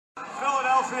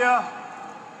Mafia,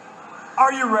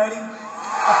 are you ready?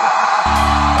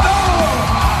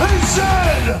 They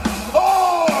said,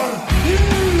 are you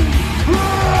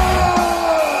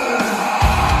ready?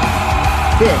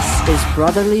 This is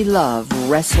Brotherly Love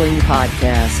Wrestling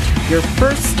Podcast, your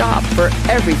first stop for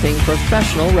everything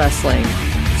professional wrestling.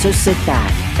 So sit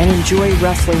back and enjoy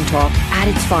wrestling talk at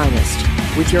its finest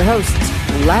with your hosts,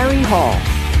 Larry Hall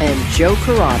and Joe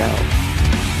Corrado.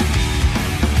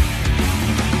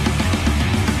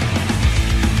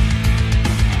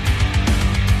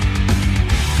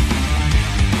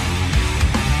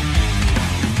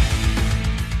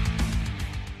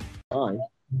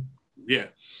 Yeah.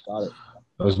 Got it.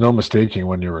 There's no mistaking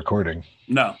when you're recording.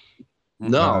 No.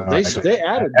 No, they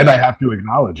added and that. I have to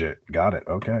acknowledge it. Got it.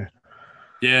 Okay.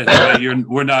 Yeah, that way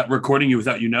we're not recording you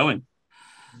without you knowing.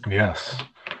 Yes.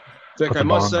 Vic, Put I the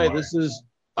must bond say, on this is,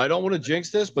 I don't want to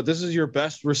jinx this, but this is your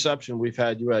best reception we've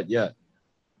had you at yet.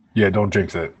 Yeah, don't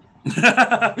jinx it.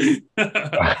 I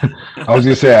was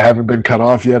gonna say I haven't been cut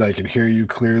off yet. I can hear you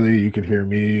clearly. You can hear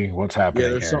me. What's happening Yeah,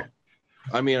 there's here? some.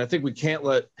 I mean, I think we can't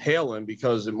let Hale in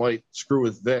because it might screw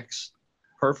with Vic's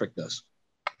perfectness.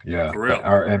 Yeah, For real.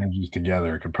 our energies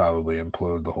together could probably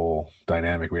implode the whole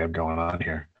dynamic we have going on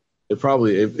here. It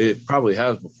probably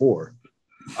has before.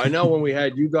 I know when we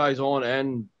had you guys on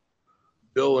and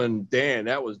Bill and Dan,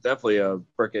 that was definitely a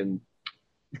freaking.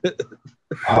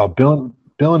 Oh, Bill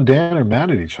and Dan are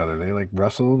mad at each other. They like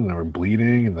wrestled and they were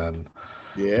bleeding, and then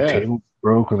the Yeah, table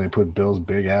broke when they put Bill's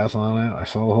big ass on it. I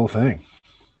saw the whole thing.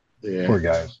 yeah. Poor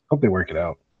guys. Hope they work it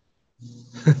out.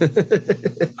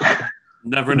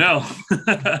 Never know.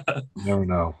 Never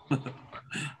know.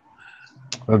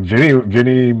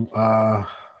 Vinny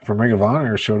from Ring of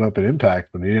Honor showed up at Impact,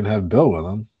 but he didn't have Bill with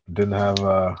him. Didn't have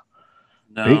No.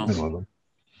 Bateman with him.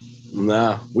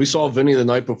 Nah, we saw Vinny the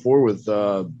night before with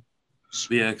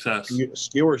VXS.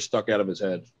 skewer stuck out of his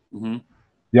head. Mm-hmm.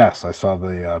 Yes, I saw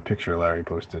the picture Larry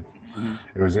posted. Mm-hmm.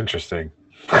 It was interesting.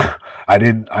 I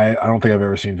don't think I've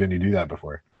ever seen Vinny do that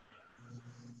before.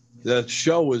 That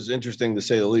show was interesting to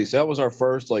say the least. That was our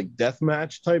first like death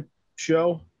match type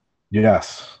show,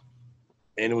 Yes.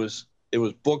 and it was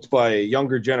booked by a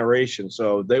younger generation,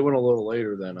 so they went a little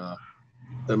later than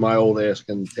my old ass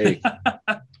can take.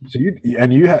 So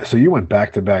you went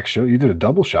back to back show. You did a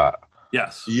double shot.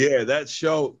 Yes. Yeah, that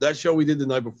show we did the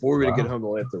night before. We didn't Wow. get home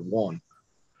until after 1.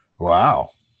 Wow.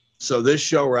 So this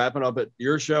show wrapping up at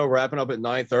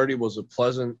 9:30 was a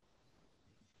pleasant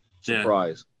Yeah.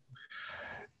 surprise.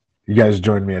 You guys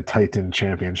joined me at Titan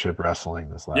Championship Wrestling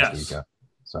this last Yes. weekend.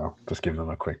 So just give them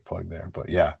a quick plug there. But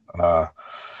yeah,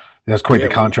 that's quite Yeah,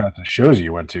 the contrast of shows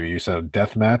you went to. You said a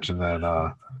death match and then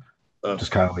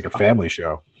just kind of like a family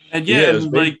show. And Yeah, it was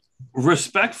and big. like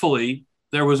respectfully,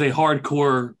 there was a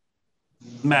hardcore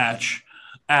match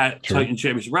at True. Titan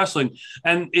Championship Wrestling,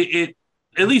 and it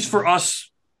at least for us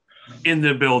in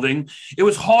the building, it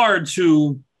was hard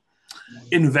to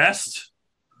invest.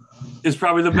 Is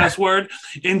probably the best word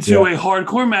into a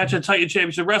hardcore match at Titan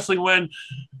Championship Wrestling when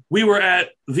we were at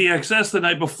VXS the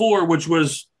night before, which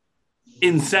was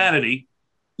insanity.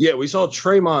 Yeah, we saw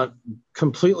Tremont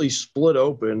completely split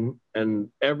open, and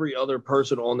every other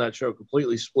person on that show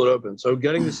completely split open. So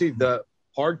getting to see the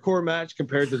hardcore match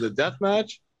compared to the death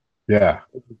match, Yeah.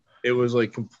 it was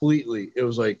like completely. It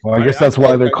was like. Well, I guess that's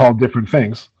why they're called different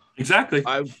things. Exactly.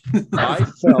 I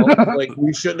felt like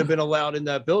we shouldn't have been allowed in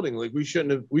that building. Like we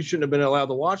shouldn't have been allowed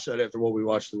to watch that after what we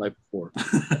watched the night before.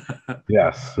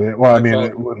 Yes. Well, I mean,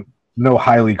 it would, no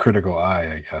highly critical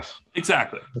eye, I guess.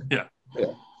 Exactly. Yeah.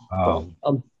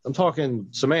 I'm talking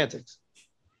semantics.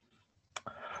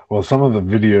 Well, some of the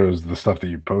videos, the stuff that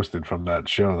you posted from that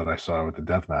show that I saw with the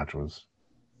death match was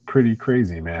pretty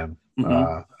crazy, man.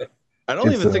 Mhm. I don't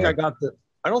It's, even think I got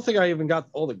I don't think I even got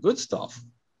all the good stuff.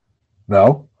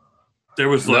 No? There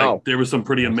was No. there was some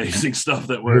pretty amazing stuff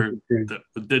that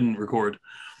didn't record.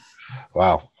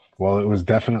 Wow. Well, it was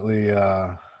definitely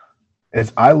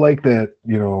I like that,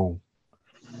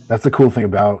 that's the cool thing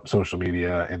about social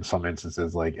media in some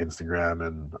instances like Instagram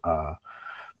and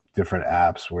different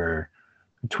apps where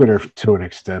Twitter to an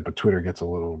extent, but Twitter gets a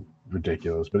little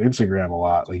ridiculous, but Instagram a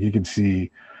lot. Like you can see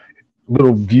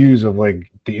little views of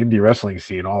like the indie wrestling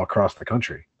scene all across the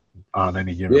country on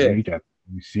any given weekend.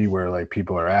 You see where like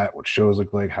people are at, what shows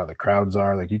look like, how the crowds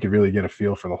are. Like you can really get a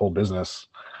feel for the whole business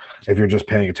if you're just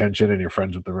paying attention and you're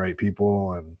friends with the right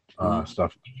people and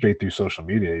stuff straight through social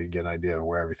media. You get an idea of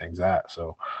where everything's at.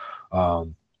 So I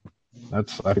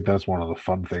think that's one of the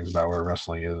fun things about where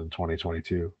wrestling is in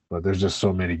 2022. But there's just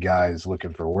so many guys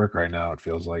looking for work right now. It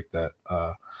feels like that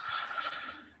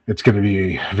it's going to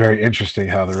be very interesting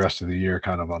how the rest of the year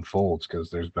kind of unfolds because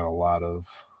there's been a lot of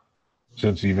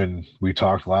since even we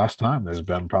talked last time, there's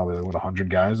been probably 100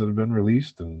 guys that have been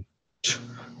released, and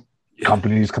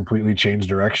companies completely changed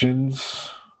directions.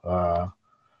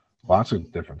 Lots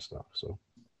of different stuff. So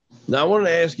now I want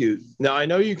to ask you. Now I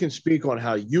know you can speak on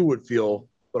how you would feel,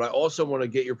 but I also want to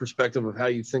get your perspective of how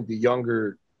you think the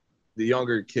younger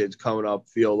kids coming up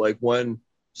feel like when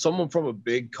someone from a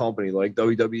big company like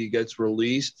WWE gets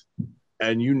released,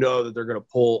 and you know that they're going to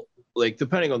pull, like,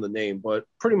 depending on the name, but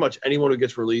pretty much anyone who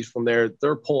gets released from there,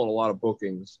 they're pulling a lot of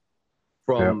bookings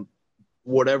from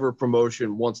whatever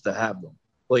promotion wants to have them.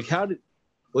 Like,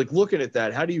 looking at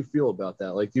that, how do you feel about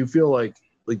that? Like, do you feel like,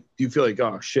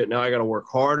 oh shit, now I got to work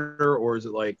harder? Or is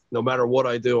it like, no matter what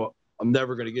I do, I'm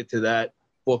never going to get to that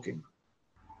booking?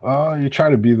 you try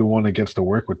to be the one that gets to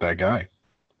work with that guy.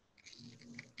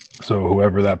 So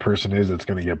whoever that person is that's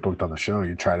going to get booked on the show,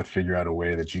 you try to figure out a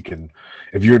way that you can,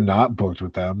 if you're not booked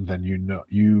with them, then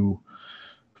you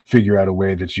figure out a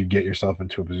way that you get yourself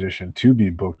into a position to be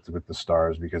booked with the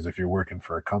stars. Because if you're working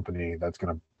for a company that's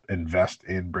going to invest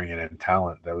in bringing in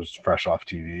talent that was fresh off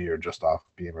TV or just off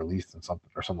being released in something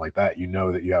or something like that, you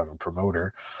know that you have a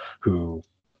promoter who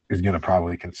is going to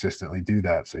probably consistently do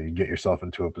that. So you get yourself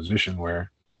into a position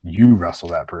where you wrestle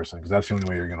that person, because that's the only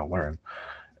way you're going to learn.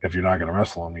 If you're not going to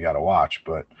wrestle them, you got to watch.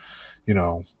 But, you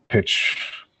know, pitch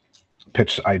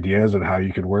ideas on how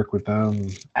you could work with them.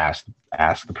 Ask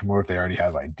the promoter if they already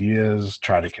have ideas.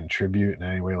 Try to contribute in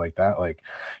any way like that. Like,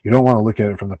 you don't want to look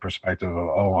at it from the perspective of,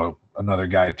 oh, another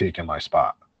guy taking my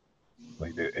spot.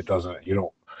 Like, it doesn't.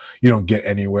 You don't get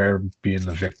anywhere being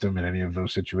the victim in any of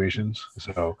those situations.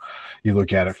 So you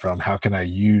look at it from, how can I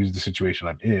use the situation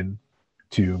I'm in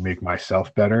to make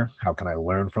myself better? How can I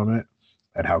learn from it?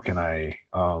 And how can I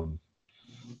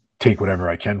take whatever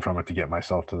I can from it to get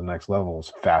myself to the next level as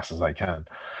fast as I can?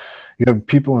 You have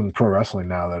people in pro wrestling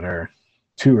now that are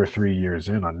 2 or 3 years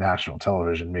in on national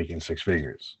television making 6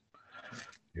 figures.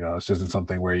 You know, this isn't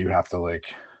something where you have to, like,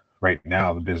 right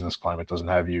now, the business climate doesn't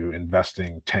have you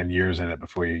investing 10 years in it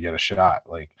before you get a shot.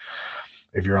 Like,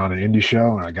 if you're on an indie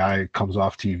show and a guy comes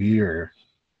off TV or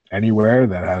anywhere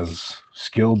that has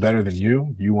skill better than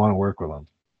you want to work with him.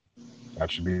 That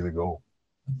should be the goal.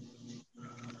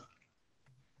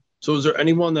 So is there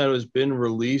anyone that has been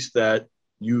released that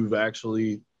you've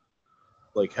actually,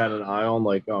 like, had an eye on,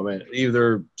 like, oh man,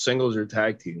 either singles or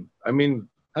tag team? I mean,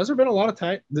 has there been a lot of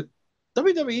tag? The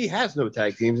WWE has no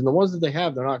tag teams, and the ones that they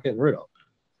have, they're not getting rid of.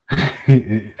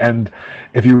 And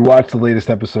if you watch the latest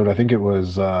episode, I think it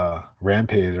was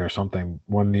Rampage or something,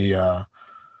 when the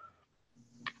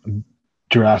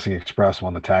Jurassic Express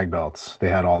won the tag belts, they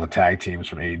had all the tag teams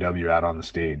from AEW out on the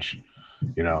stage,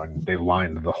 you know, and they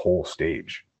lined the whole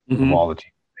stage. Of all the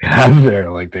teams they have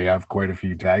there. Like, they have quite a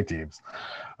few tag teams.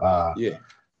 You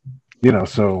know,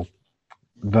 so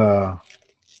the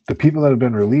people that have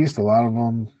been released, a lot of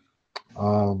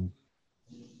them,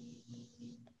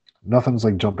 nothing's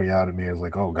like jumping out at me as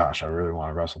like, oh gosh, I really want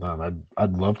to wrestle them.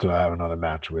 I'd love to have another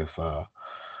match with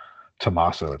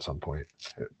Tommaso at some point,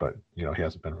 but you know, he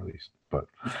hasn't been released. But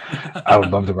I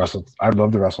would love to wrestle. I'd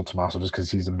love to wrestle Tommaso just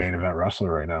because he's a main event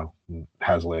wrestler right now.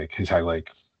 He's had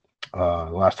the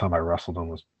last time I wrestled him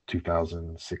was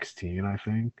 2016, I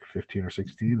think, 15 or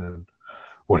 16, and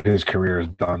what his career has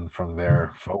done from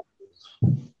there forward is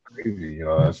crazy. You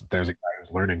know, there's a guy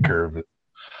who's learning curve.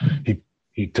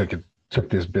 He took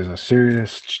this business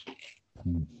serious,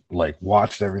 like,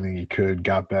 watched everything he could,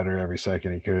 got better every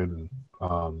second he could,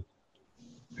 and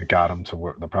it got him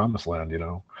to the promised land. You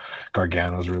know,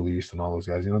 Gargano's released and all those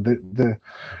guys. You know, the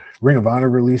Ring of Honor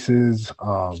releases.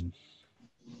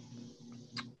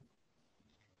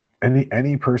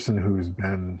 Any person who's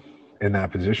been in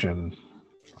that position,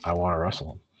 I want to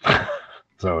wrestle them.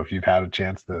 So if you've had a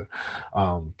chance to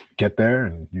get there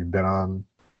and you've been on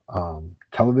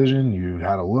television, you've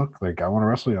had a look, like, I want to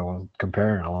wrestle you. I want to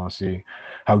compare. I want to see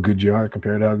how good you are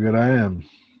compared to how good I am.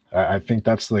 I think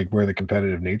that's like where the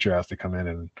competitive nature has to come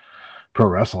in pro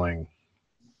wrestling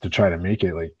to try to make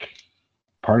it. Like,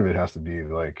 part of it has to be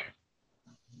like,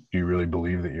 do you really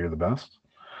believe that you're the best?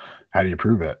 How do you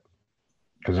prove it?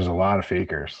 Because there's a lot of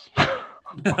fakers.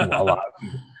 a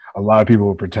lot of people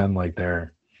will pretend like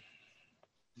they're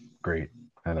great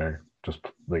and they're just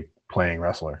like playing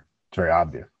wrestler. It's very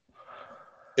obvious.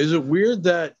 Is it weird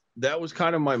that was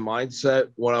kind of my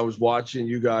mindset when I was watching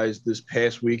you guys this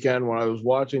past weekend, when I was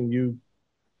watching you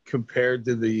compared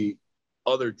to the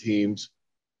other teams,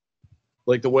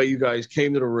 like the way you guys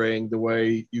came to the ring, the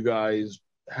way you guys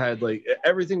had, like,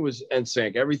 everything was in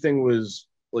sync. Everything was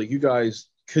like, you guys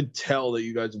could tell that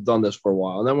you guys have done this for a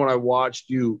while. And then when I watched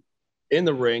you in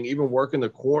the ring, even work in the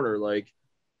corner, like,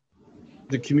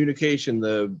 the communication,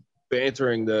 the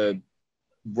bantering,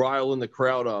 riling the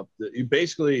crowd up. You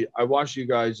basically, I watched you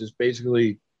guys just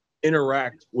basically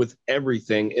interact with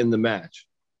everything in the match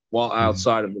while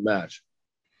outside of the match.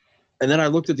 And then I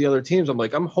looked at the other teams. I'm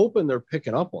like, I'm hoping they're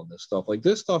picking up on this stuff. Like,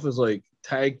 this stuff is like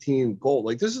tag team gold.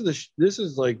 Like, this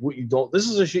is like what you don't. This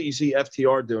is the shit you see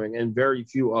FTR doing and very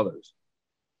few others.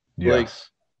 Yes. Like,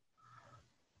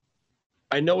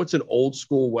 I know it's an old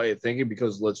school way of thinking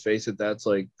because let's face it, that's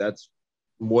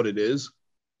what it is.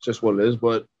 It's just what it is.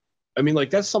 But I mean,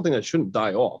 like, that's something that shouldn't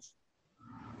die off.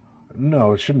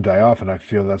 No, it shouldn't die off, and I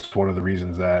feel that's one of the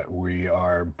reasons that we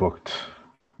are booked.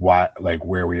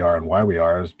 Where we are and why we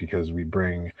are is because we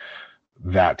bring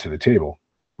that to the table.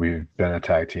 We've been a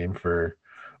tag team for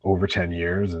over 10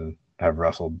 years and have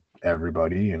wrestled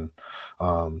everybody, and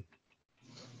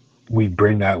we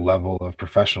bring that level of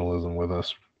professionalism with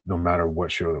us no matter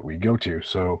what show that we go to.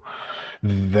 So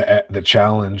the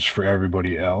challenge for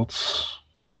everybody else,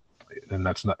 and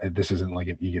this isn't like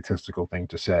an egotistical thing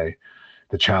to say,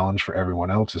 the challenge for everyone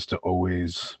else is to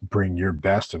always bring your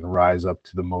best and rise up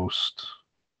to the most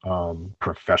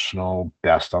professional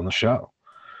best on the show.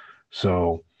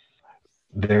 So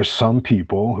there's some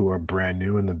people who are brand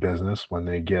new in the business when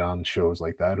they get on shows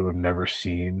like that, who have never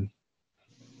seen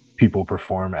people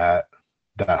perform at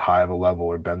that high of a level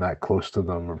or been that close to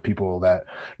them, or people that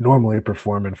normally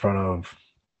perform in front of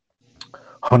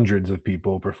hundreds of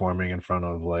people performing in front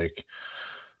of like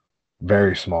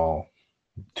very small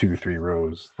 2-3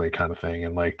 rows, like kind of thing,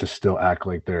 and like to still act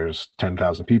like there's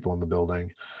 10,000 people in the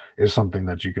building is something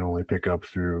that you can only pick up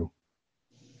through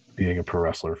being a pro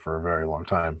wrestler for a very long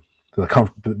time. The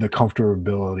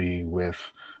comfortability with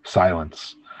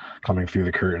silence, coming through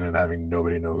the curtain and having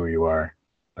nobody know who you are,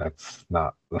 that's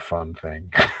not the fun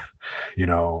thing.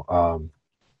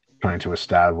 Trying to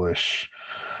establish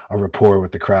a rapport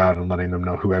with the crowd and letting them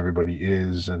know who everybody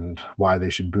is and why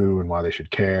they should boo and why they should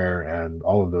care, and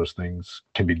all of those things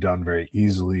can be done very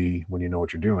easily when you know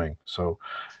what you're doing. So,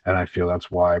 and I feel that's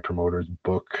why promoters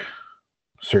book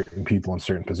certain people in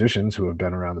certain positions who have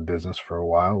been around the business for a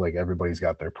while. Like, everybody's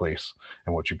got their place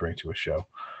and what you bring to a show.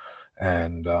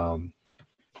 And on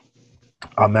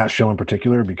that show in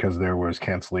particular, because there was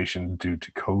cancellation due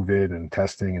to COVID and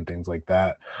testing and things like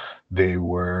that, they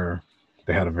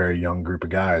had a very young group of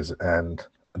guys, and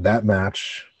that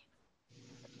match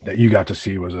that you got to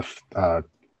see was a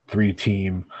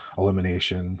 3-team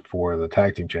elimination for the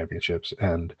tag team championships,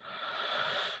 and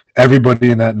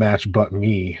everybody in that match but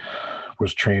me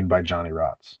was trained by Johnny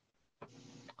Rods,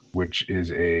 which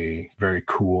is a very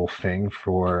cool thing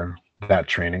for that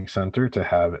training center, to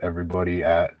have everybody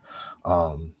at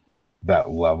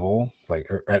that level, like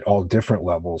at all different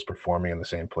levels, performing in the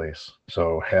same place.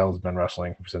 So Hale's been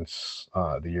wrestling since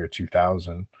the year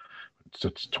 2000. It's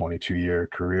a 22-year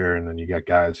career, and then you got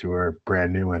guys who are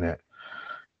brand new in it,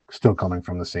 still coming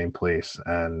from the same place,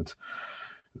 and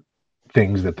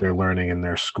things that they're learning in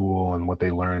their school and what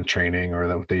they learn in training, or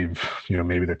that they've,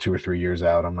 maybe they're 2 or 3 years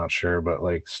out, I'm not sure, but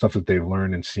like stuff that they've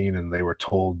learned and seen and they were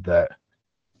told that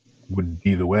would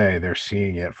be the way, they're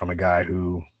seeing it from a guy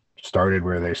who started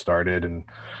where they started and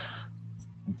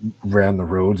ran the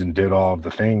roads and did all of the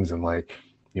things, and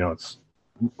it's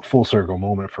a full circle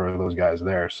moment for those guys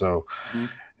there. So to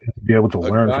be able to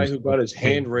learn, a guy who got his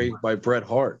hand raised by Bret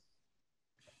Hart.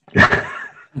 Guy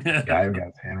who got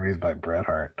his hand raised by Bret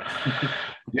Hart.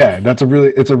 Yeah, it's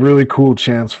a really cool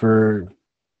chance for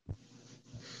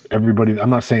everybody. I'm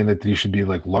not saying that you should be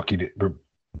like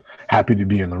happy to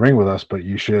be in the ring with us, but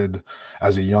you should,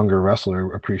 as a younger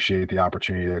wrestler, appreciate the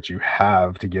opportunity that you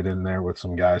have to get in there with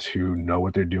some guys who know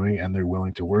what they're doing and they're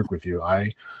willing to work with you.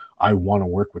 I want to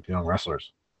work with young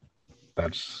wrestlers.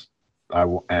 I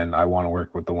want to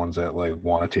work with the ones that like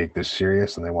want to take this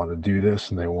serious and they want to do this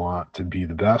and they want to be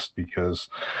the best, because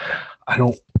I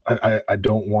don't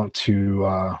want to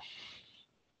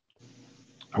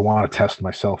I want to test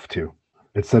myself too.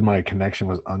 It said my connection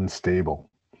was unstable.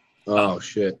 Oh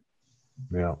shit.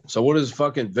 Yeah. So what is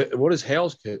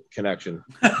Hale's connection?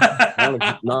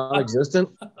 Non-existent?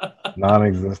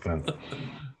 Non-existent.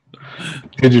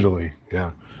 Digitally,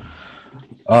 yeah.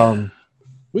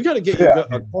 We got to get you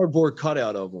a cardboard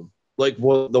cutout of him, like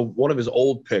one of his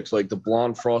old picks, like the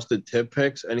blonde frosted tip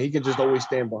picks, and he can just always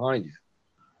stand behind you.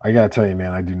 I gotta tell you,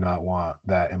 man, I do not want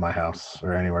that in my house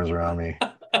or anywhere around me.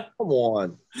 Come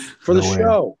on, for the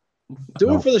show,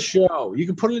 do it for the show. You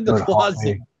can put it in the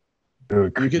closet. It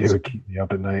would keep me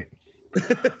up at night.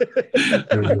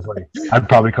 I'd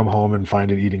probably come home and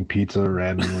find it eating pizza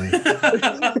randomly.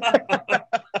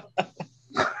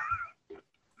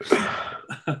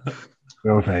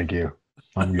 No, thank you.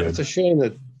 I'm good. It's a shame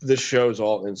that this show's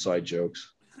all inside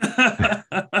jokes.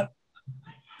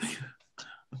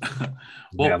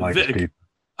 Well, Man likes Vic, pizza.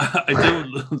 I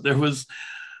do. There was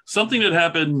something that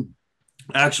happened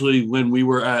actually when we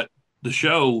were at the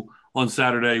show on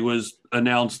Saturday. Was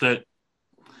announced that.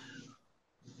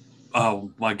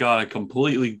 Oh my God! I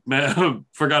completely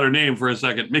forgot her name for a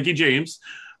second. Mickey James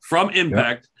from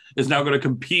Impact is now going to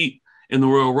compete in the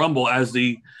Royal Rumble as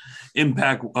the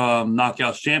Impact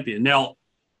Knockouts champion. Now,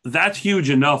 that's huge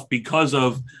enough because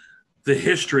of the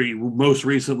history most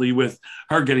recently with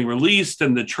her getting released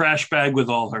and the trash bag with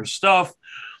all her stuff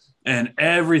and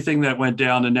everything that went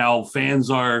down. And now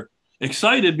fans are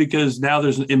excited because now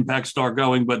there's an Impact star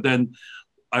going. But then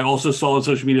I also saw on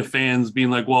social media fans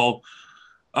being like, well,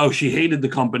 oh, she hated the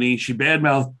company. She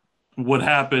badmouthed what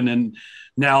happened. And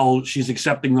now she's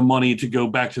accepting the money to go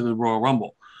back to the Royal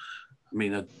Rumble. I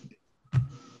mean,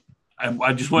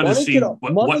 I just wanted to see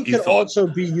what you can thought. also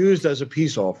be used as a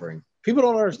peace offering. People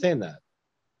don't understand that.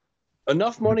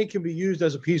 Enough money can be used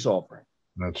as a peace offering.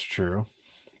 That's true.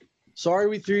 Sorry,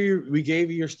 we gave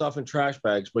you your stuff in trash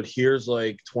bags, but here's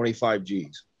like 25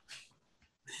 G's.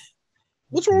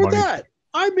 What's wrong with that?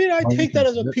 I mean, I take that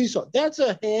as a peace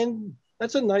offering.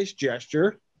 That's a nice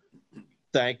gesture.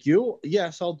 Thank you.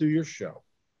 Yes, I'll do your show.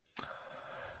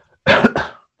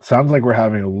 Sounds like we're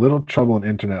having a little trouble in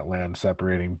internet land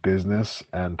separating business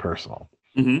and personal.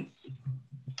 Mm-hmm.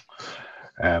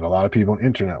 And a lot of people in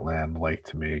internet land like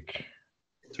to make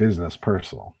business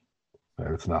personal. But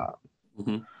it's not.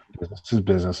 Mm-hmm. Business is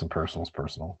business and personal is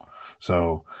personal.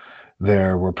 So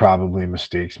there were probably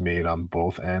mistakes made on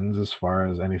both ends as far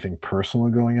as anything personal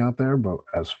going out there. But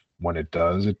as when it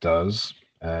does,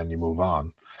 and you move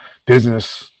on.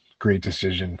 Business, great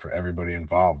decision for everybody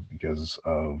involved because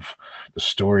of the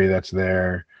story that's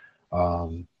there,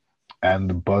 and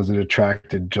the buzz it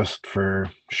attracted just for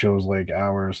shows like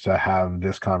ours to have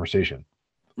this conversation.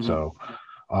 Mm-hmm.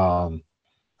 So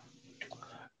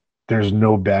there's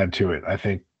no bad to it. I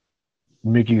think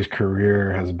Mickey's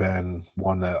career has been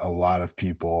one that a lot of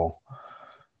people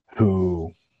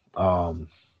who want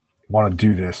to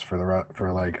do this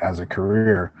for like as a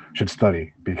career should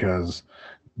study, because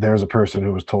there's a person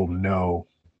who was told no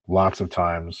lots of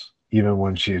times. Even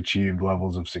when she achieved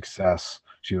levels of success,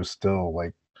 she was still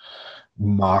like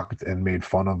mocked and made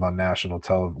fun of on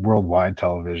worldwide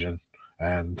television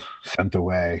and sent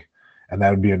away. And that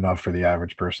would be enough for the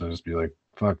average person to just be like,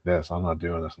 fuck this, I'm not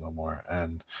doing this no more.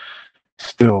 And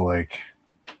still like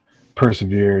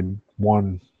persevered,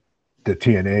 won the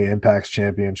TNA Impact's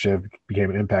championship,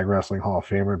 became an Impact Wrestling Hall of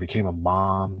Famer, became a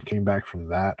mom, came back from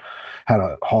that, had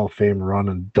a Hall of Fame run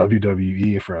in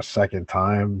WWE for a second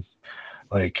time.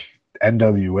 Like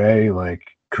NWA, like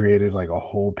created like a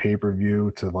whole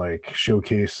pay-per-view to like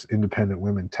showcase independent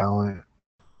women talent.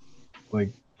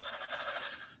 Like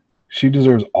she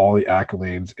deserves all the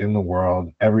accolades in the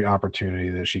world, every opportunity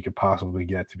that she could possibly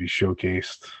get to be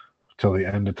showcased till the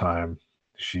end of time.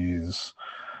 She's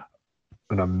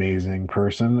an amazing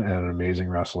person and an amazing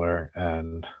wrestler,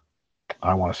 and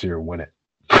I want to see her win it.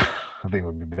 I think it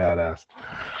would be badass.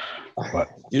 But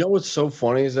you know what's so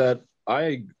funny is that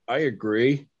I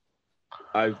agree.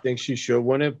 I think she should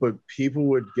win it, but people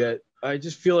would I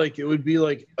just feel like it would be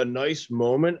like a nice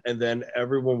moment, and then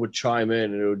everyone would chime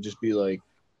in, and it would just be like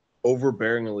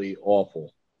overbearingly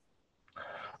awful.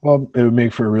 Well, it would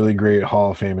make for a really great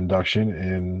Hall of Fame induction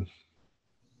in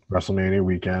WrestleMania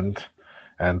weekend.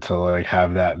 And to like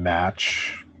have that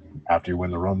match after you win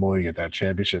the Rumble, you get that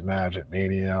championship match at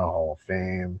Mania, Hall of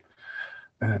Fame,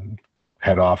 and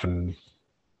head off and.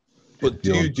 But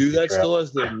do you do that still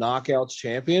as the Knockouts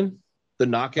champion? The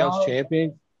Knockouts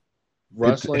champion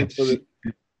wrestling for the.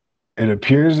 It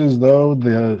appears as though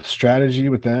the strategy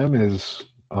with them is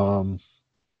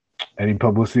any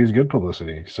publicity is good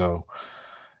publicity. So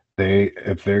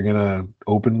if they're gonna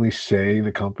openly say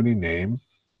the company name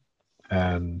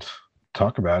and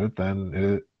talk about it,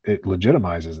 then it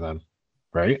legitimizes them,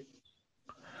 right?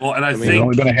 Well, and I think there's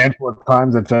only been a handful of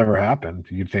times that's ever happened.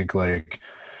 You'd think like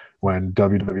when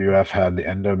WWF had the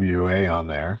NWA on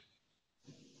there,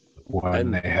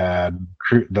 when they had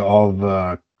all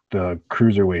the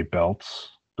cruiserweight belts,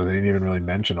 but they didn't even really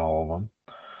mention all of them.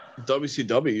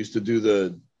 WCW used to do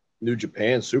the New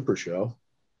Japan Super Show.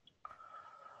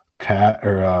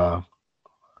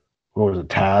 What was it,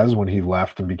 Taz, when he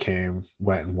left and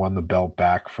went and won the belt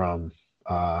back from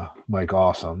Mike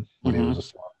Awesome when he was a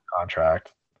small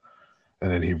contract,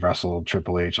 and then he wrestled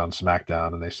Triple H on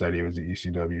SmackDown, and they said he was the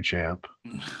ECW champ.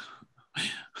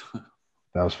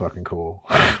 That was fucking cool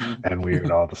and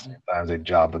weird all at the same time. They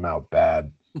jobbed him out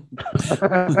bad.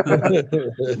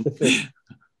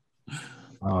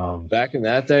 Back in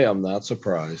that day, I'm not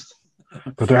surprised.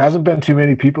 But there hasn't been too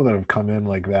many people that have come in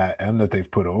like that and that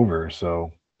they've put over,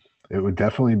 so it would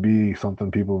definitely be something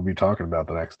people would be talking about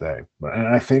the next day. And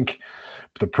I think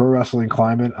the pro wrestling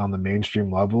climate on the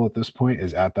mainstream level at this point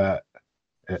is at that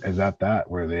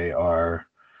where they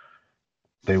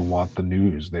want the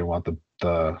news, they want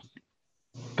the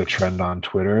trend on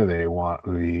Twitter, they want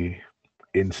the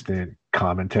instant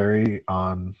commentary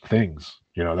on things.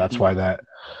 That's why that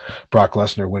Brock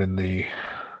Lesnar winning the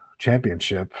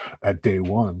championship at day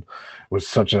one was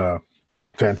such a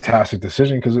fantastic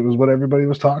decision, because it was what everybody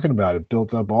was talking about. It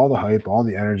built up all the hype, all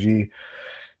the energy.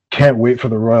 Can't wait for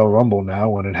the Royal Rumble now,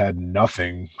 when it had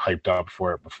nothing hyped up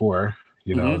for it before.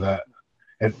 That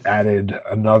it added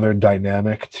another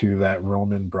dynamic to that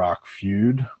Roman Brock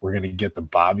feud. We're going to get the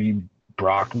Bobby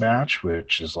Brock match,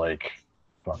 which is like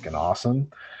fucking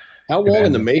awesome. How long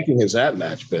in the making has that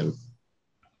match been?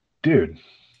 Dude,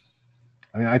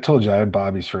 I mean, I told you I had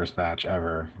Bobby's first match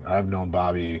ever. I've known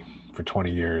Bobby for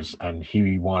 20 years, and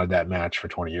he wanted that match for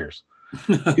 20 years.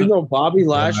 You know Bobby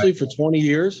Lashley for 20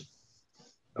 years?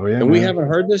 Oh, yeah. And we haven't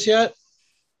heard this yet?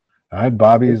 I had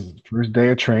Bobby's first day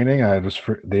of training. I was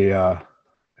the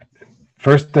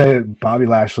first day Bobby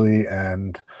Lashley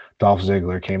and Dolph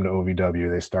Ziggler came to OVW.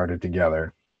 They started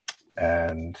together.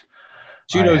 And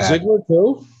do you know Ziggler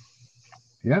too?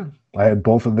 Yeah. I had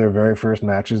both of their very first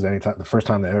matches. The first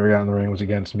time they ever got in the ring was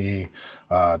against me.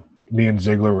 Me and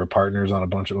Ziggler were partners on a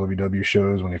bunch of OVW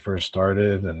shows when he first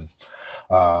started. And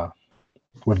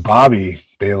with Bobby,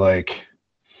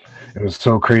 it was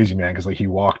so crazy, man, because he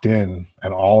walked in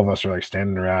and all of us are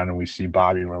standing around and we see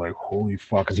Bobby and we're like, holy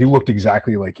fuck, because he looked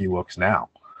exactly like he looks now.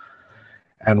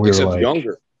 And we were like,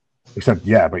 younger.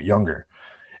 But younger.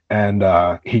 And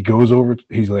he goes over,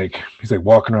 he's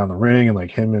walking around the ring,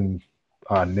 and him and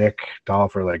Nick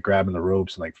Dolph are grabbing the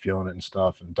ropes and feeling it and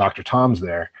stuff, and Dr. Tom's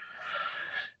there,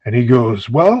 and he goes,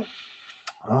 well,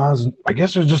 I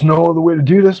guess there's just no other way to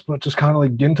do this but just kind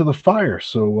of get into the fire.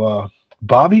 So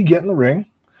Bobby, get in the ring.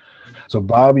 So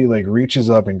Bobby reaches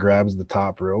up and grabs the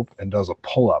top rope and does a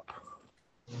pull-up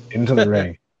into the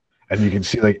ring, and you can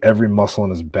see every muscle in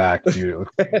his back, dude. It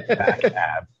looks like a back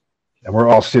ab. And we're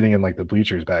all sitting in the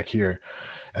bleachers back here,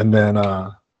 and then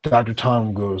Dr.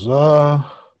 Tom goes,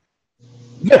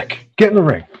 Nick, get in the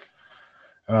ring.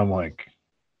 And I'm like,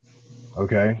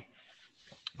 okay.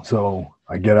 So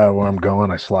I get out of where I'm going.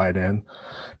 I slide in.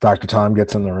 Dr. Tom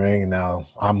gets in the ring, and now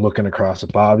I'm looking across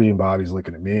at Bobby, and Bobby's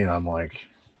looking at me, and I'm like,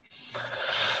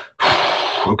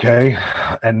 okay.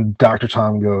 And Dr.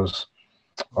 Tom goes,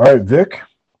 all right, Vic,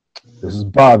 this is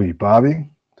Bobby. Bobby,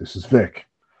 this is Vic.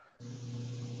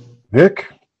 Vic,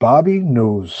 Bobby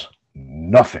knows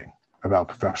nothing about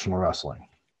professional wrestling.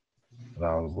 And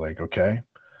I was like, okay.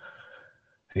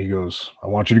 And he goes, I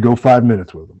want you to go 5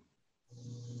 minutes with him.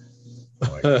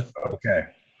 I'm like, okay.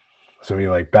 So he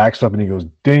backs up and he goes,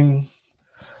 ding.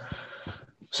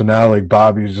 So now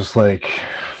Bobby's just kind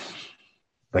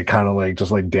of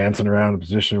just dancing around in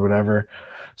position or whatever.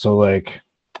 So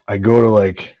I go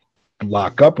to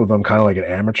lock up with him, kind of like an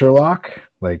amateur lock,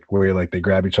 where they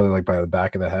grab each other by the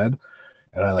back of the head,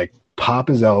 and I pop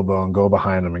his elbow and go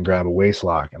behind him and grab a waist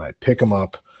lock, and I pick him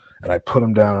up and I put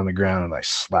him down on the ground and I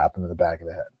slap him in the back of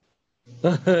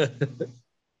the head.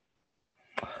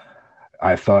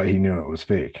 I thought he knew it was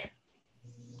fake.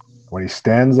 When he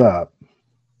stands up,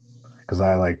 because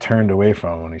I turned away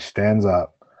from him, when he stands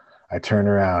up, I turn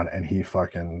around and he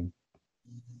fucking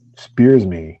spears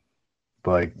me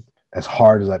as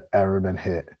hard as I've ever been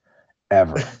hit,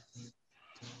 ever.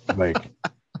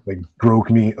 Broke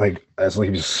me, as he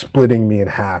was splitting me in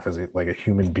half, as a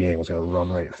human being was gonna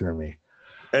run right through me.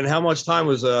 And how much time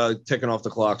was ticking off the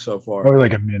clock so far? Probably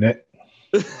a minute.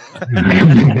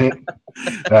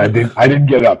 I didn't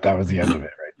get up. That was the end of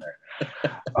it right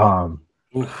there.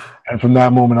 And from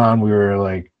that moment on, we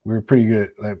were pretty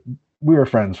good. We were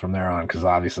friends from there on, because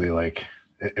obviously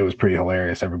it was pretty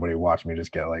hilarious. Everybody watched me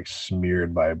just get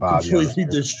smeared by Bobby. Completely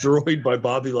destroyed by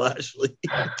Bobby Lashley.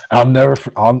 I'll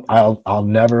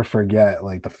never forget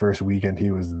the first weekend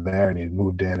he was there, and he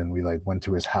moved in, and we went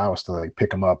to his house to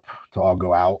pick him up to all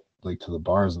go out to the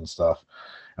bars and stuff.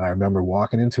 And I remember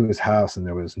walking into his house, and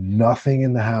there was nothing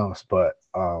in the house but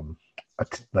a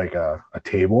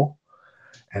table,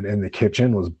 and in the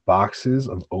kitchen was boxes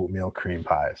of oatmeal cream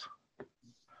pies.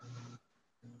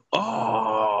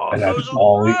 Oh, and that's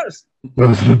all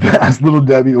those are the best, Little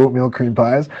Debbie oatmeal cream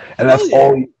pies, and that's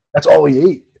all he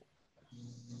ate.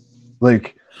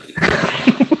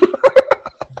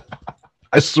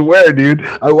 I swear, dude,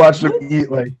 I watched him eat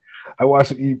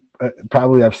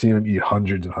probably I've seen him eat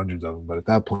hundreds and hundreds of them, but at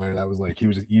that point I was he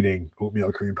was just eating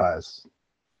oatmeal cream pies.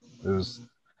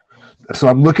 So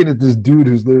I'm looking at this dude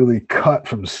who's literally cut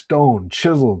from stone,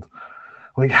 chiseled.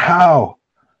 How?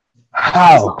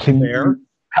 How can fair. you?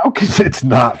 How can it's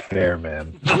not fair,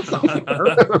 man? That's not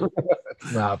fair.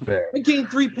 It's not fair. I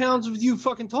gained 3 pounds with you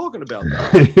fucking talking about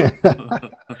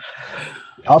that.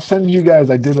 I'll send you guys.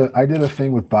 I did a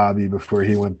thing with Bobby before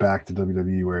he went back to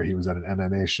WWE, where he was at an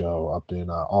MMA show up in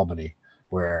Albany,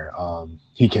 where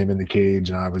he came in the cage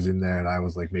and I was in there and I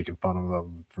was like making fun of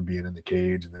him for being in the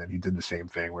cage, and then he did the same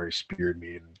thing where he speared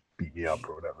me and beat me up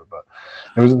or whatever. But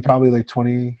it was in probably like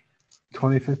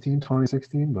 2015,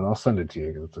 2016. But I'll send it to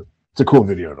you. It's a cool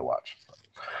video to watch.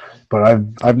 But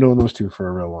I've known those two for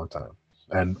a real long time,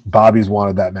 and Bobby's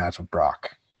wanted that match with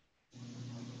Brock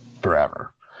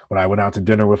forever. When I went out to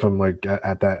dinner with him, like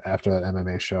after that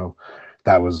MMA show,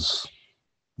 that was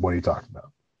what he talked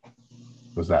about.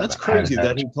 Was that? That's crazy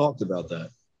that he talked about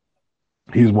that.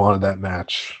 He's wanted that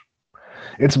match.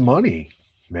 It's money,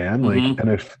 man. Like, and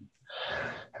if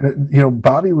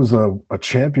Bobby was a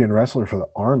champion wrestler for the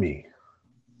Army.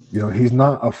 He's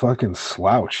not a fucking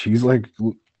slouch. He's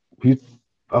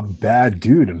a bad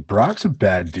dude, and Brock's a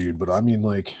bad dude. But I mean,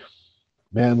 like,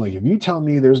 man, like if you tell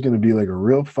me there's going to be like a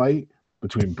real fight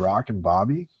between Brock and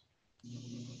Bobby,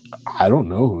 I don't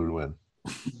know who would win.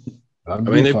 I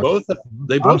mean, they both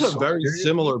have very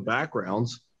similar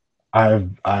backgrounds.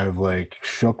 I've like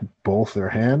shook both their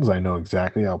hands. I know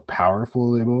exactly how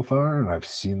powerful they both are, and I've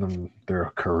seen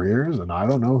their careers, and I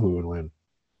don't know who would win.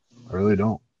 I really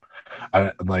don't.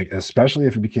 I like, especially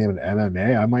if it became an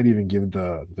MMA, I might even give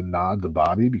the nod to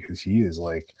Bobby, because he is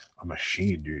like a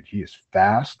machine, dude. He is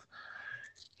fast.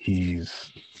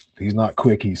 He's not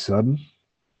quick. He's sudden.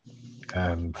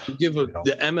 And you give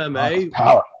the MMA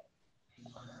power.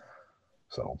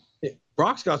 So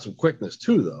Brock's got some quickness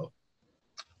too, though.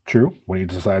 True. When he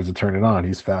decides to turn it on,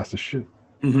 he's fast as shit.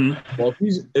 Mm-hmm. Well,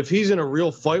 if he's in a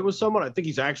real fight with someone, I think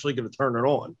he's actually going to turn it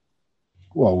on.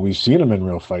 Well, we've seen him in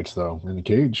real fights, though, in the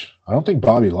cage. I don't think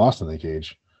Bobby lost in the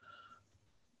cage.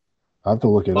 I have to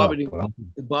look it up.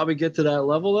 Did Bobby get to that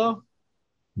level, though?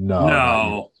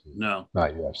 No. Not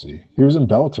UFC. He was in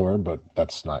Bellator, but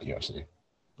that's not UFC.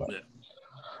 But,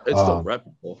 it's still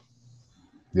reputable.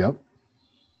 Yep.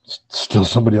 Still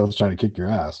somebody else trying to kick your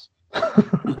ass.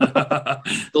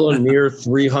 Still a near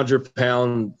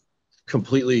 300-pound,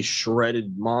 completely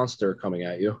shredded monster coming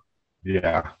at you.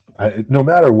 Yeah. No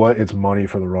matter what, it's money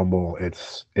for the Rumble.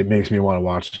 It makes me want to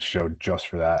watch the show just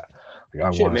for that.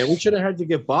 Like, shit, man, we should have had to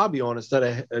get Bobby on instead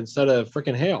of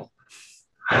freaking Hale.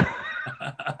 I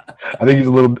think he's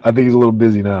a little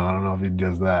busy now. I don't know if he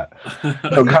does that.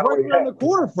 No, he's right around the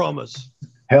corner from us.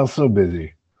 Hale's so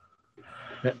busy.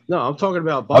 No, I'm talking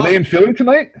about Bobby. Are they in Philly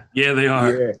tonight? Yeah, they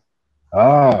are. Yeah.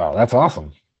 Oh, that's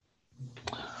awesome.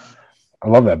 I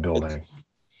love that building.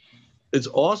 It's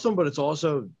awesome, but it's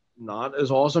also not as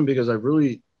awesome because I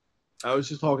was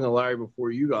just talking to Larry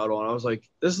before you got on. I was like,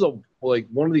 this is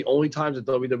one of the only times that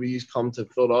WWE's come to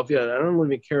Philadelphia, and I don't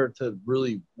even care to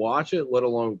really watch it, let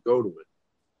alone go to it.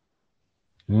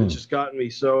 It's just gotten me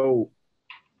so.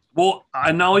 Well,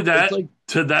 not only that,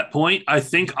 to that point, I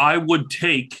think I would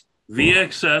take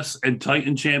VXS and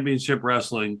Titan Championship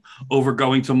Wrestling over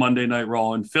going to Monday Night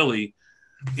Raw in Philly.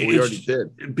 We already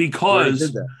did.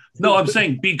 Because no, I'm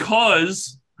saying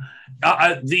because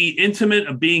the intimate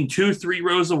of being 2-3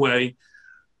 rows away,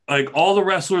 like all the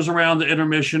wrestlers around the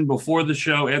intermission, before the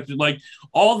show, after, like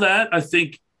all that, I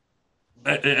think,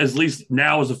 at least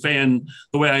now as a fan,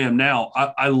 the way I am now,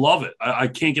 I love it. I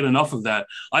can't get enough of that.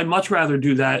 I'd much rather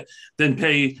do that than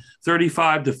pay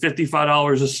 $35 to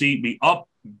 $55 a seat, be up,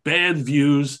 bad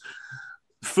views,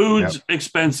 food's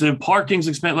expensive, parking's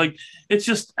expensive. Like, it's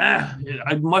just,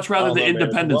 I'd much rather the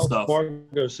independent stuff.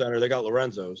 Fargo Center, they got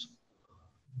Lorenzo's.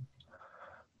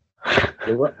 I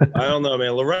don't know,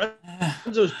 man.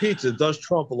 Lorenzo's Pizza does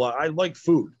trump a lot. I like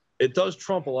food. It does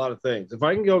trump a lot of things. If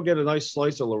I can go get a nice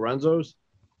slice of Lorenzo's,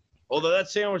 although that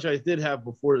sandwich I did have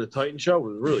before the Titan show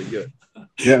was really good.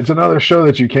 Yeah, it's another show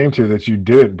that you came to that you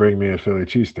did bring me a Philly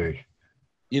cheesesteak.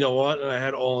 You know what? And I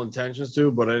had all intentions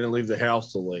to, but I didn't leave the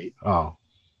house till late. Oh,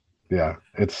 yeah.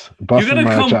 It's you got to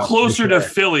come closer to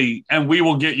Philly, and we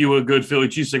will get you a good Philly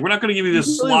cheesesteak. We're not going to give you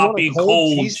this sloppy,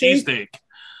 cold cheesesteak.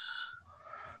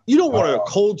 You don't want a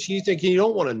cold cheesesteak, and you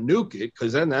don't want to nuke it,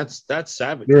 because then that's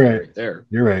savage. You're right there.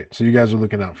 You're right. So you guys are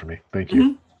looking out for me. Thank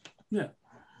you. Mm-hmm. Yeah.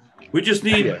 We just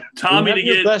need Tommy to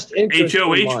get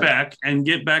HOH back and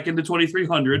get back into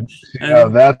 2300. Yeah,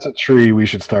 that's a tree we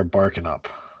should start barking up.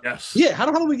 Yes. Yeah. How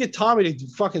do we get Tommy to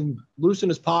fucking loosen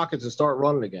his pockets and start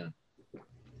running again?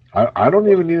 I don't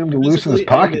even need him to loosen his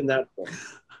pocket.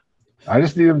 I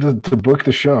just need him to book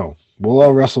the show. We'll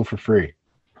all wrestle for free.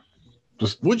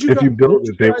 Just if you build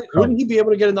it, they will come. Wouldn't he be able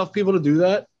to get enough people to do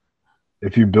that?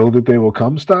 If you build it, they will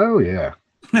come style, yeah.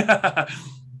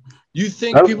 You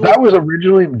think That, people? that was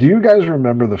originally. Do you guys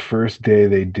remember the first day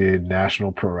they did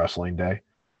National Pro Wrestling Day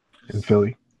in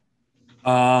Philly?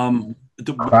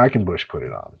 Quackenbush put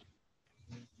it on,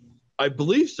 I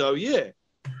believe so. Yeah.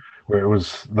 where it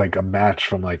was like a match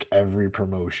from like every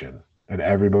promotion, and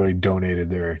everybody donated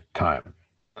their time.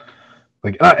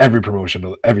 Like not every promotion,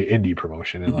 but every indie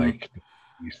promotion, and like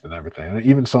East and everything, and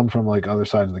even some from like other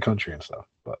sides of the country and stuff.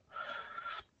 But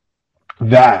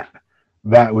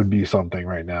that would be something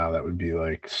right now that would be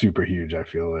like super huge. I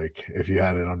feel like if you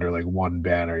had it under like one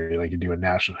banner, like you do a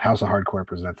national House of Hardcore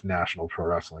presents National Pro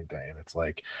Wrestling Day, and it's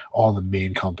like all the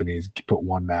main companies put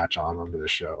one match on under the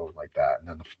show like that, and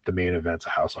then the main event's a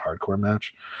House of Hardcore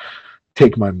match.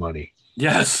 Take my money.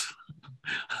 Yes.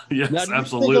 Yes, Now,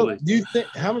 absolutely. Do you think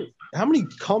how many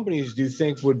companies do you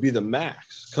think would be the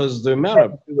max? Because the amount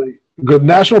of The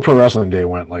National Pro Wrestling Day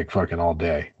went like fucking all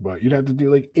day, but you'd have to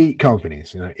do like 8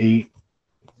 companies,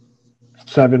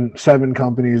 seven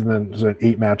companies, and then there's an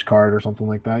 8-match card or something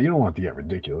like that. You don't want to get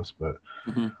ridiculous, but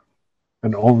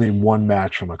and only one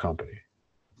match from a company.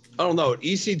 I don't know, at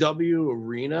ECW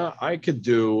Arena, I could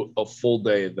do a full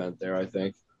day event there, I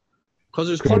think. Because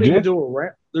there's plenty to do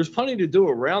around. There's plenty to do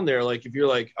around there. Like if you're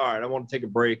like, all right, I want to take a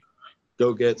break,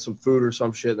 go get some food or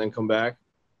some shit, and then come back.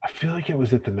 I feel like it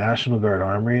was at the National Guard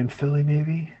Armory in Philly,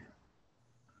 maybe.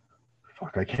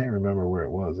 Fuck, I can't remember where it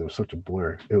was. It was such a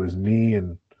blur. It was me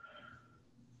and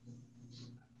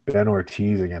Ben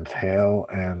Ortiz against Hale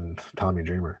and Tommy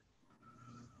Dreamer.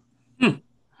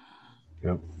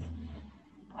 Yep.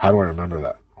 How do I remember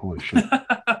that? Holy shit.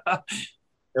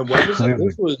 And when was it?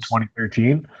 This was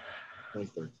 2013.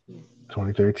 2013.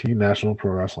 2013 National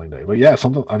Pro Wrestling Day. But yeah,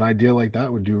 an idea like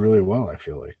that would do really well, I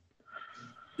feel like.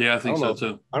 Yeah, I think so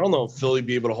too. I don't know if Philly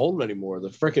be able to hold them anymore. The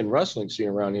freaking wrestling scene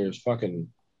around here is fucking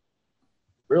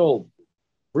real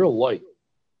light.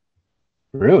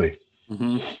 Really?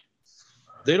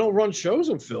 They don't run shows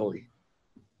in Philly.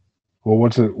 Well,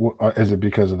 what's it? Is it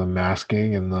because of the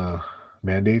masking and the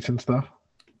mandates and stuff?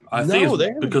 I think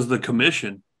it's because of the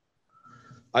commission.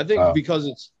 I think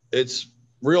because it's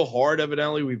real hard.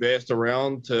 Evidently, we've asked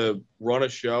around to run a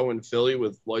show in Philly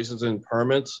with license and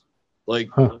permits. Like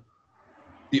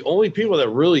the only people that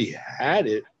really had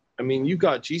it. I mean, you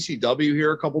got GCW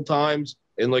here a couple times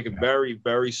in like a very,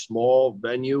 very small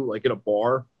venue, like in a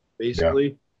bar, basically.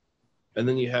 Yeah. And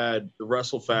then you had the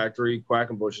Wrestle Factory,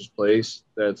 Quackenbush's place,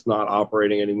 that's not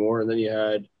operating anymore. And then you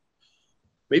had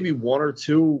maybe 1 or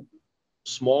 2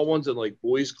 small ones in like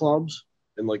boys clubs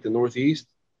in like the Northeast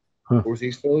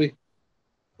Philly.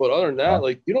 But other than that,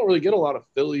 like you don't really get a lot of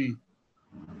Philly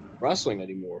wrestling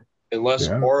anymore, unless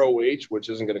ROH, which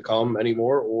isn't going to come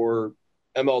anymore, or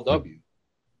MLW.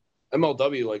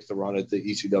 MLW likes to run at the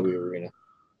ECW arena.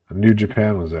 New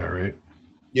Japan was there, right?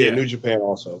 Yeah, New Japan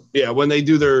also. Yeah, when they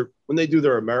do their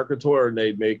America tour and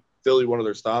they make Philly one of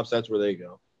their stops, that's where they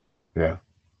go. Yeah,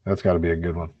 that's got to be a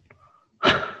good one.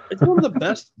 It's one of the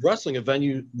best wrestling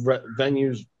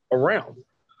venues around.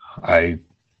 I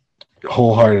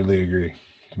wholeheartedly agree.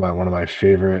 One of my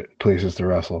favorite places to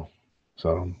wrestle.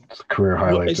 So it's a career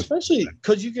highlight. Well, especially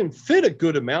because you can fit a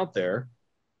good amount there.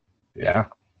 Yeah.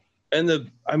 And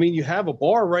you have a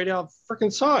bar right out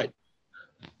freaking side.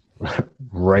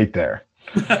 Right there.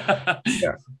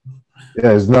 Yeah.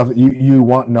 There's nothing. You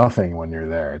want nothing when you're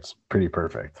there. It's pretty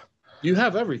perfect. You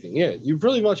have everything. Yeah, you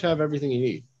pretty much have everything you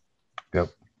need. Yep.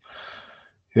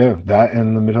 Yeah, that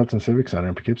and the Mid-Hudson Civic Center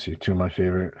in Poughkeepsie, 2 of my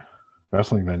favorite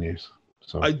wrestling venues.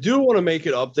 So I do want to make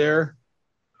it up there.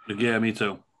 Yeah, me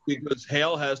too. Because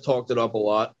Hale has talked it up a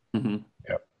lot.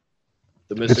 Yep.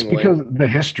 The missing it's because link. The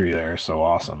history there is so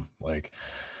awesome. Like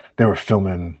they were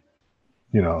filming,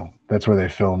 that's where they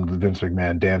filmed Vince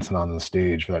McMahon dancing on the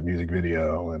stage for that music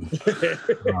video, and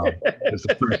it's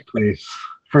the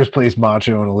first place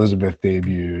Macho and Elizabeth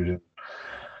debuted.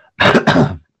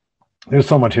 There's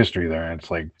so much history there. It's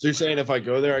like, so you're saying if I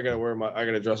go there, I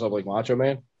gotta dress up like Macho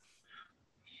Man?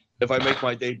 If I make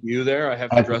my debut there, I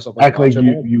have to dress up like Macho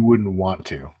Man? You wouldn't want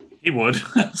to. He would.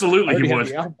 Absolutely, he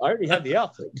would. I already had the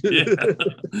outfit.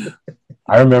 Yeah.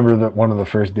 I remember that one of the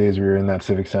first days we were in that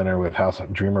Civic Center with House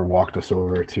Dreamer walked us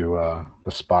over to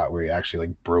the spot where he actually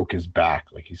like broke his back.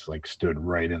 Like he's like stood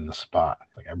right in the spot.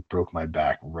 Like I broke my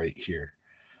back right here.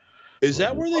 Is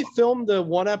that where they filmed the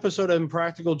one episode of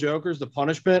Impractical Jokers, The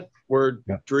Punishment, where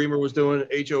Dreamer was doing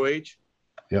HOH?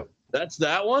 Yep. That's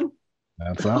that one?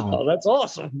 That's that one. Oh, that's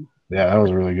awesome. Yeah, that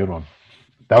was a really good one.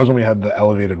 That was when we had the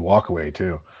elevated walkaway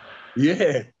too.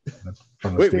 Yeah.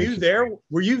 Wait, were you there?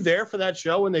 Were you there for that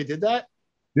show when they did that?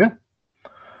 Yeah.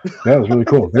 Yeah, it was really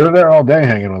cool. They were there all day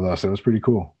hanging with us. It was pretty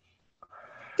cool.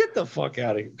 Get the fuck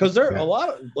out of here. Because there are a lot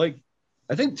of, like,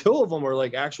 I think 2 of them are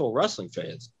like actual wrestling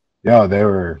fans. Yeah, they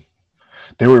were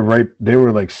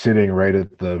like sitting right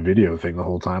at the video thing the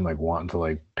whole time, like wanting to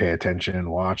like pay attention and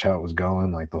watch how it was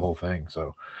going, like the whole thing.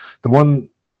 So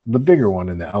the bigger one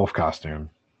in the elf costume,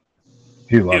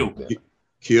 he loved it.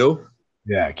 Q?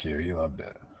 Yeah, Q, he loved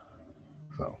it.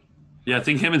 So Yeah, I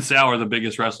think him and Sal are the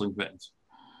biggest wrestling fans.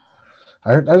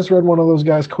 I just read one of those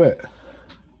guys quit.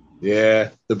 Yeah,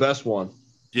 the best one.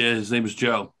 Yeah, his name is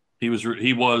Joe. He was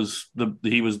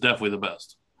definitely the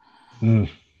best. Mm.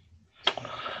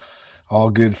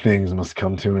 All good things must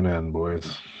come to an end,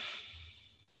 boys.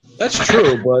 That's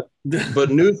true, but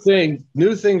new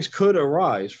things could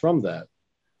arise from that.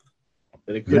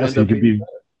 And it could Yes, end he up could being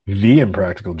be the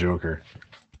Impractical Joker.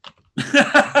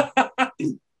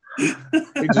 He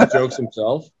just jokes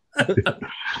himself.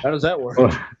 How does that work?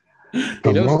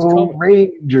 The knows it's Lone coming.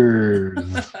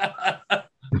 Rangers.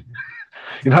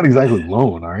 You're not exactly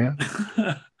lone, are you?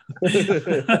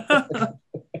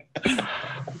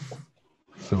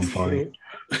 So funny.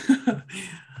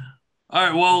 All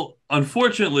right. Well,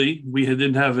 unfortunately, we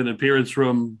didn't have an appearance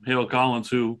from Hale Collins,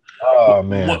 who Oh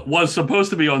man, was supposed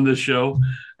to be on this show.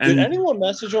 Did And anyone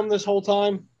message him this whole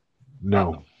time?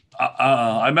 no.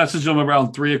 I messaged him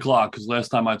around 3:00 because last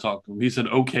time I talked to him, he said,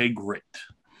 "Okay, great."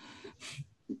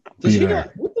 Does he Yeah. not,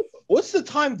 what's the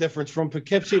time difference from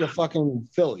Poughkeepsie to fucking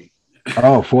Philly?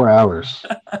 Oh, 4 hours.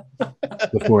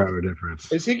 The 4-hour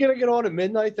difference. Is he gonna get on at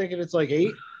midnight thinking it's like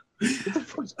 8? What the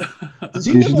fuck? Does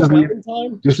he You have should a just leave- mountain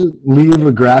time? Just leave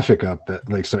a graphic up that,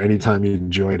 like, so anytime you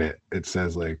enjoyed it, it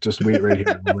says, like, just wait right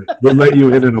here. We'll let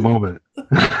you in a moment.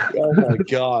 Oh my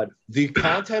god. The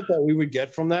content that we would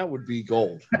get from that would be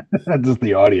gold. Just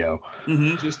the audio.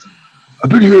 Mhm. Just I've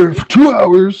been here for 2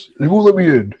 hours. They won't let me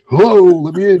in. Hello,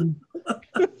 let me in.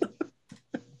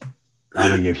 I'm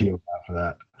going to give Hugh a for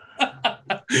that.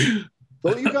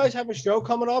 don't you guys have a show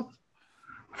coming up?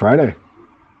 Friday,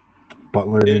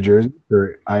 Butler, New Jersey,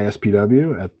 for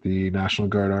ISPW at the National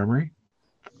Guard Armory.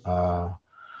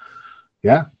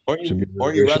 Yeah, Aren't Should you, be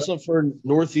aren't you really wrestling for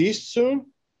Northeast soon?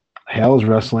 Hale's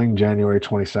Wrestling, January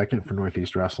 22nd for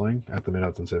Northeast Wrestling at the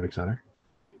Mid-Hudson Civic Center.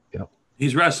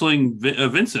 He's wrestling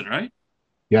Vincent, right?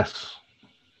 Yes.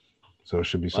 So it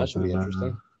should be That should something be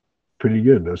interesting. pretty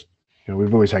good. Those,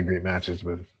 we've always had great matches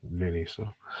with Vinny, so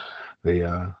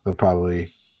they'll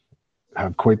probably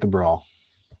have quite the brawl.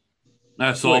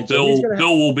 I saw Wait, so he's Bill. gonna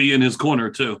Bill will be in his corner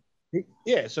too.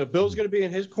 Yeah, so Bill's going to be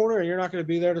in his corner, and you're not going to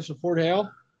be there to support Hale.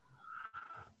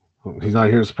 He's not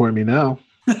here to support me now.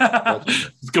 It's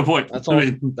a good point. That's I all.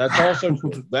 mean, That's also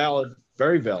true. Valid,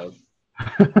 very valid.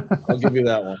 I'll give you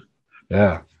that one.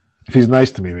 Yeah. If he's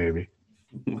nice to me, maybe.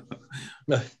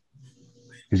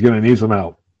 He's going to need some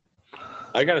help.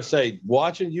 I gotta say,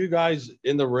 watching you guys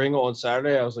in the ring on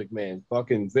Saturday, I was like, man,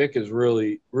 fucking Vic is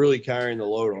really, really carrying the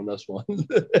load on this one.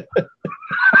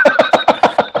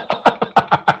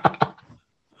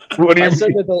 What do you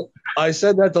I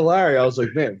said that to Larry. I was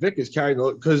like, man, Vic is carrying the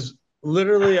load because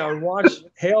literally I would watch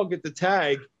Hale get the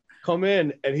tag, come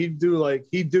in, and he'd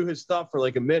do his stuff for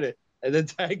like a minute and then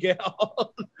tag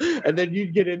out. And then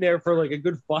you'd get in there for like a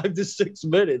good 5 to 6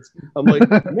 minutes. I'm like,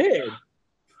 man.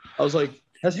 I was like,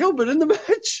 has Hale been in the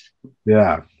match?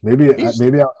 Yeah. Maybe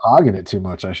I'm hogging it too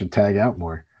much. I should tag out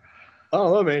more. I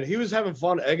don't know, man. He was having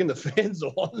fun egging the fans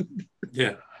on.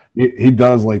 yeah. He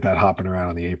does like that hopping around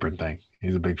on the apron thing.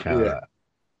 He's a big fan of Yeah. that.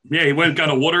 Yeah, he went and got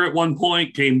a water at one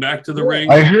point, came back to the ring.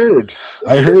 I heard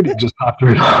he just hopped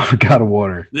right off and got a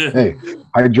water. Yeah. Hey,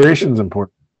 hydration's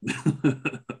important.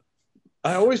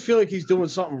 I always feel like he's doing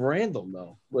something random,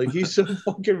 though. Like, he's so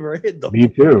fucking random. Me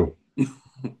too.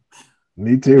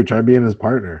 Me too. Try being his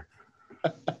partner.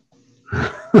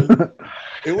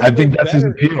 I think that's his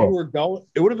appeal.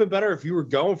 It would have been better if you were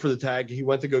going for the tag. He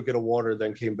went to go get a water,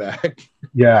 then came back.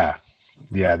 Yeah.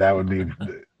 Yeah, that would be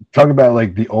talk about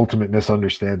like the ultimate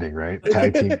misunderstanding, right?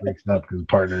 Tag team breaks up because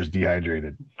partner's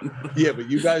dehydrated. Yeah, but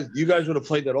you guys would have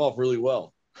played that off really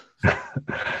well.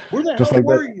 Where the Just hell like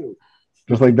were that. you?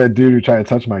 Just like that dude who tried to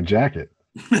touch my jacket.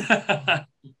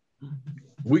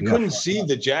 We Yeah. couldn't see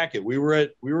the jacket. We were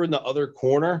in the other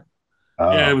corner.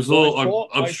 Yeah, it was a little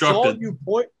obstructed.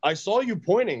 I saw you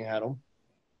pointing at him.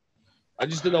 I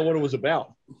just didn't know what it was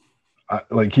about.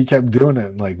 Like he kept doing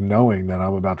it, like knowing that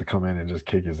I'm about to come in and just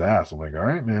kick his ass. I'm like, all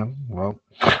right, man. Well,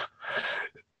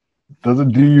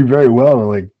 doesn't do you very well to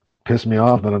like piss me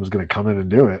off that I'm just gonna come in and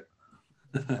do it.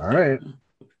 All right.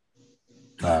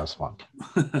 That was fun.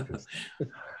 That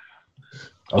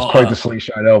was quite the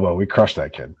slingshot elbow. We crushed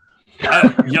that kid. He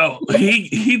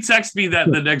texted me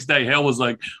that the next day. Hale was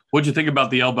like, "What'd you think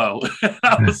about the elbow?"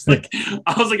 I was like,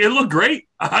 "It looked great.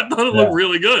 I thought it looked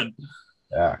really good."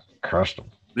 Yeah, crushed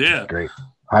him. Yeah. Great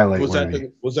highlight. Was that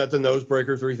the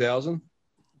Nosebreaker 3000?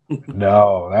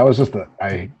 No, that was just a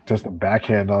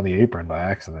backhand on the apron by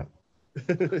accident.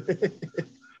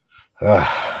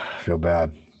 Feel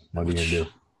bad. What are you gonna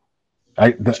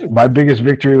do? My biggest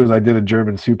victory was I did a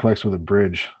German suplex with a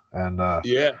bridge, and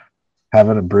Yeah.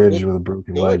 having a bridge with a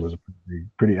broken leg was a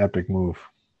pretty epic move.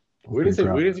 We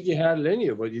didn't think you had it in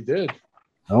you, but you did.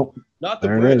 Nope. Not the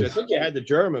There it bridge. I is. think you had the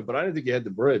German, but I didn't think you had the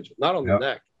bridge. Not on the Yep.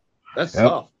 neck. That's Yep.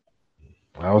 tough.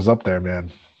 I was up there,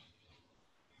 man.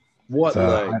 What It's a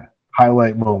leg?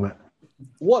 highlight moment.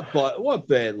 What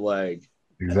bad leg?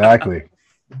 Exactly.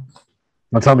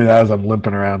 Don't tell me that as I'm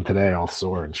limping around today, all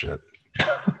sore and shit.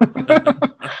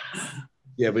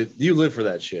 Yeah, but you live for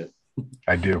that shit.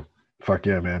 I do. Fuck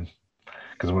yeah, man.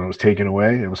 Because when it was taken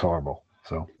away, it was horrible.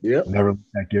 So Yep. never let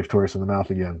that gift horse in the mouth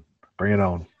again. Bring it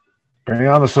on. Bring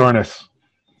on the soreness.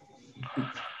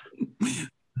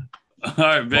 All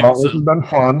right, Vic. Well, so this has been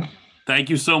fun. thank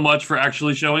you so much for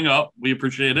actually showing up. We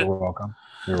appreciate it. You're welcome.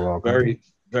 You're welcome. Very,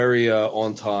 very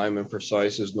on time and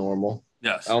precise as normal.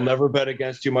 Yes. I'll never bet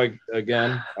against you, Mike.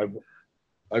 Again,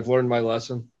 I've learned my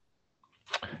lesson.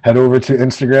 Head over to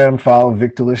Instagram. Follow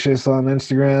Vic Delicious on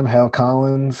Instagram. Hale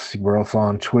Collins. We're also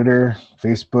on Twitter,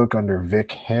 Facebook under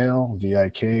Vic Hale,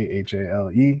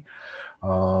 VIKHALE.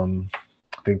 I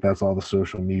think that's all the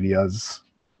social medias.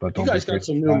 But You don't guys got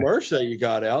some new merch that you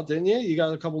got out, didn't you? You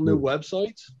got a couple new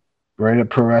websites. Right at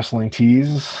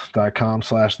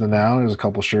prowrestlingtees.com/thenow. There's a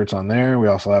couple shirts on there. We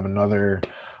also have another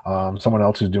someone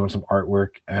else who's doing some artwork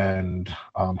and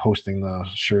hosting the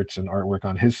shirts and artwork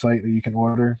on his site that you can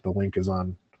order. The link is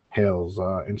on Hale's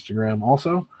Instagram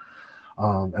also.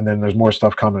 And then there's more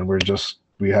stuff coming. We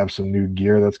have some new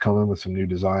gear that's coming with some new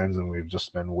designs, and we've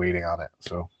just been waiting on it.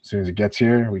 So as soon as it gets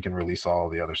here, we can release all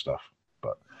the other stuff.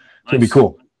 But it's gonna be Nice.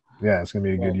 cool. Yeah, it's gonna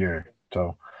be a good year.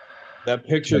 So That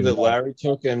picture that Larry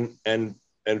took and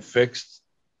fixed.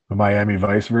 the Miami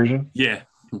Vice version. Yeah.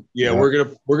 Yeah, Yeah. we're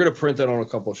gonna print that on a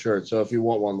couple shirts. So if you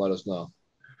want one, let us know.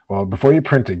 Well, before you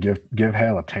print it, give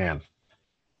Hale a tan.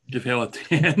 Give Hale a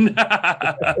 10.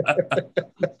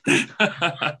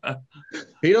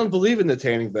 He doesn't believe in the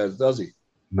tanning beds, does he?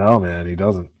 No, man, he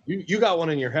doesn't. You got one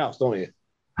in your house, don't you?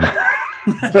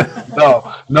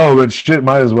 No, but shit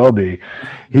might as well be.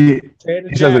 He Tan and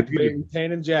He says jacked, it- baby.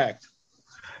 Tan and jacked.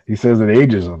 he says it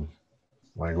ages him.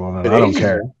 Like, well, then It I don't ages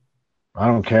care. him? I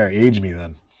don't care. Age me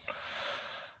then.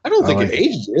 I don't think like it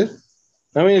ages you.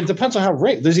 I mean, it depends on how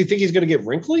wrinkly. Does he think he's gonna get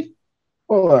wrinkly?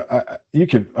 Well, you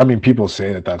could. I mean, people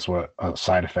say that that's what a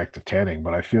side effect of tanning,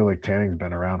 but I feel like tanning's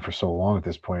been around for so long at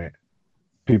this point.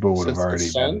 People would have Since the already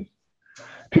sun? been.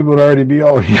 People would already be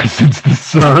yeah since the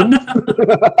sun.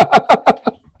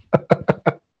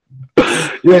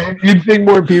 Yeah, you'd think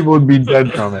more people would be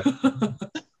dead from it.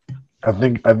 I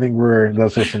think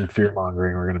that's just some fear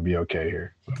mongering. We're gonna be okay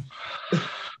here.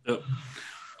 All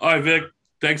right, Vic.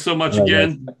 Thanks so much All right,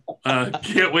 again.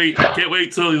 Can't wait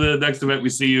till the next event we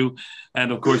see you,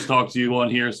 and of course talk to you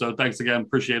on here. So thanks again.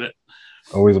 Appreciate it.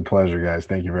 Always a pleasure, guys.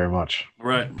 Thank you very much. All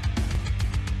right.